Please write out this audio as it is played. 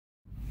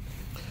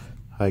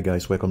Hi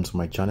guys, welcome to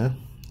my channel.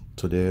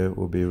 Today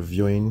we'll be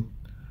reviewing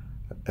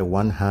a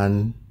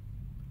one-hand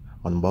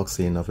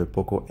unboxing of a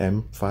Poco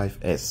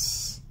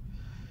M5s.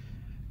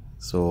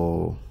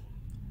 So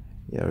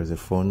here is a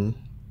phone.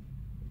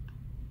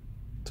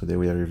 Today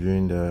we are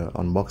reviewing the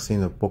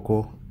unboxing of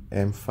Poco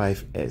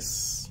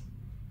M5s.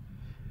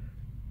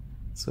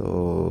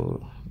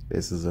 So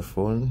this is a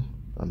phone.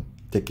 I'm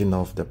taking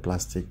off the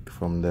plastic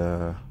from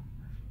the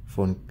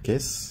phone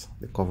case,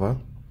 the cover.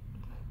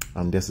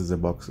 And this is the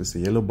box. It's a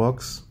yellow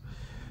box,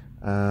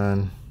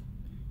 and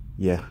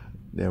yeah,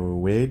 there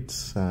will wait.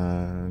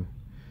 Yeah,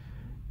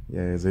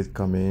 is it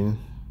coming?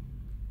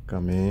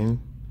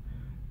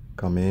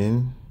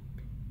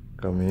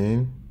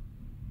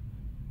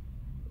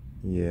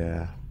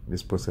 Yeah,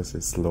 this process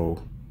is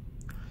slow.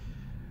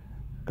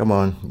 Come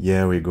on,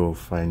 here we go.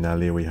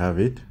 Finally we have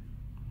it.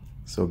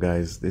 So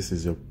guys, this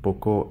is your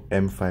Poco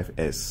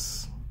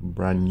M5s,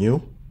 brand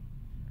new.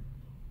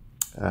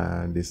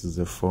 This is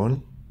the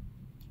phone.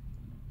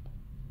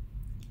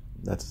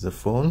 That is the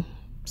phone,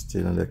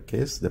 still in the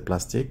case, the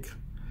plastic.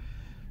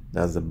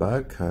 That's the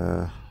back.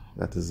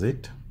 That is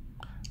it.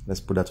 Let's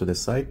put that to the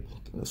side.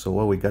 So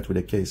what we got with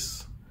the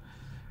case,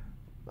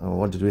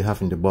 what did we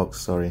have in the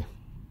box? Sorry.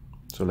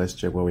 So let's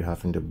check what we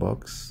have in the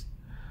box.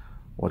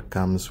 What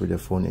comes with the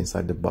phone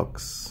inside the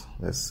box?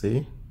 Let's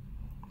see.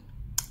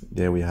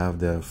 There we have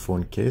the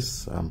phone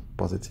case. I'm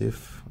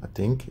positive, I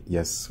think.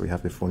 Yes, we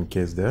have the phone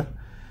case there.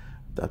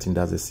 I think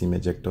that's the SIM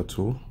ejector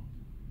too.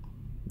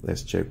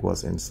 Let's check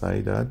what's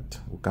inside that.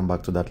 We'll come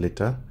back to that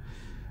later.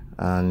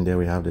 And there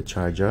we have the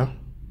charger.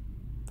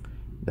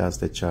 That's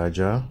the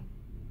charger.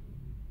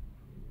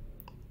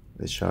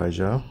 The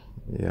charger.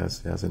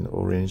 Yes, it has an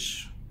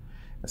orange.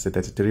 It's a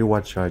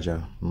 33-watt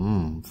charger.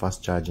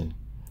 Fast charging.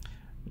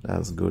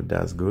 That's good.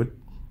 That's good.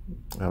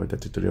 We have a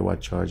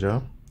 33-watt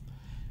charger.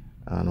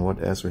 And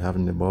what else we have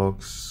in the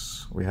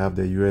box? We have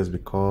the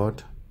USB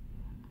cord.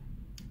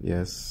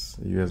 Yes,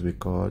 USB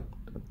cord.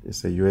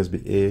 It's a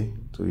USB-A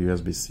to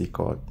USB-C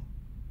cord.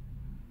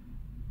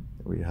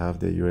 We have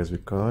the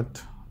USB cord.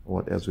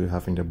 What else we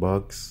have in the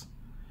box?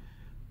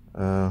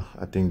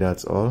 I think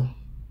that's all.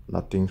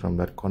 Nothing from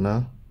that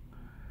corner.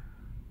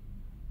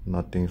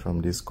 Nothing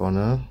from this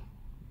corner.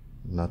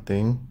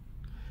 Nothing.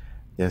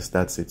 Yes,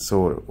 that's it.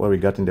 So what we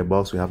got in the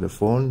box, we have the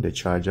phone, the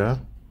charger,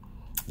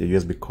 the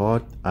USB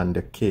cord, and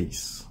the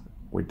case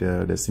with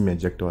the SIM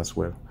ejector as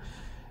well.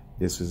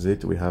 This is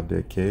it. We have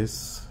the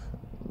case.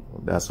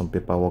 There's some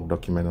paperwork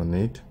document on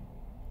it.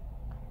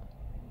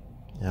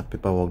 Yeah,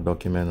 paperwork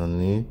document on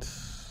it.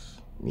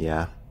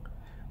 Yeah,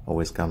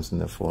 always comes in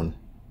the phone.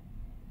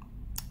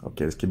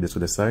 Okay, let's keep this to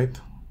the side.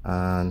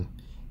 And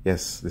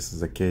yes, this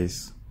is the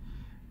case.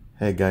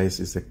 Hey guys,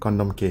 it's a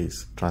condom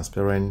case,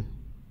 transparent,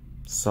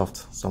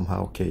 soft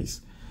somehow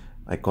case.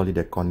 I call it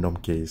a condom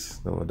case.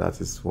 So that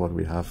is what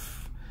we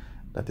have.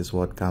 That is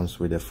what comes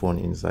with the phone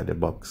inside the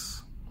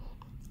box.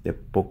 The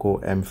Poco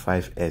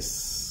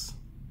M5s.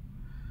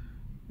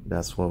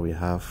 That's what we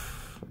have.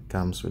 It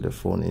comes with the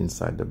phone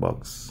inside the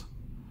box.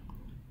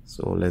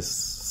 So let's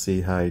see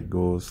how it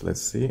goes.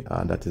 Let's see.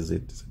 That is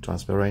it. It's a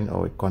transparent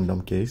or a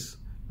condom case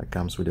that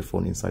comes with the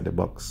phone inside the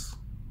box.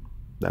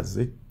 That's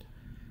it.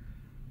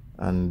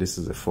 And this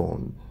is the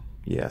phone.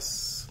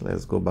 Yes.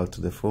 Let's go back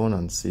to the phone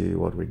and see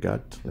what we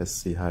got. Let's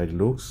see how it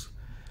looks.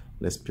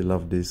 Let's peel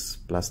off this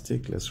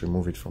plastic. Let's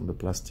remove it from the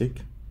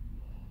plastic.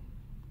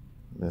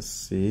 Let's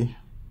see.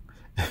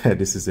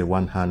 This is a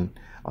one-hand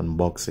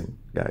unboxing,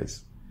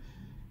 guys.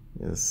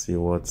 Let's see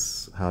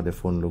how the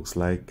phone looks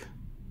like.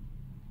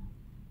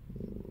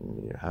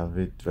 You have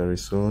it very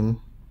soon.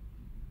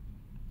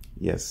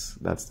 Yes,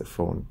 that's the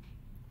phone.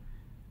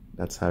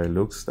 That's how it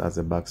looks. That's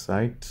the back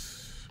side,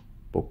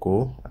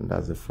 Poco, and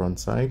that's the front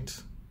side.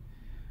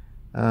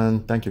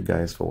 And thank you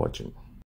guys for watching.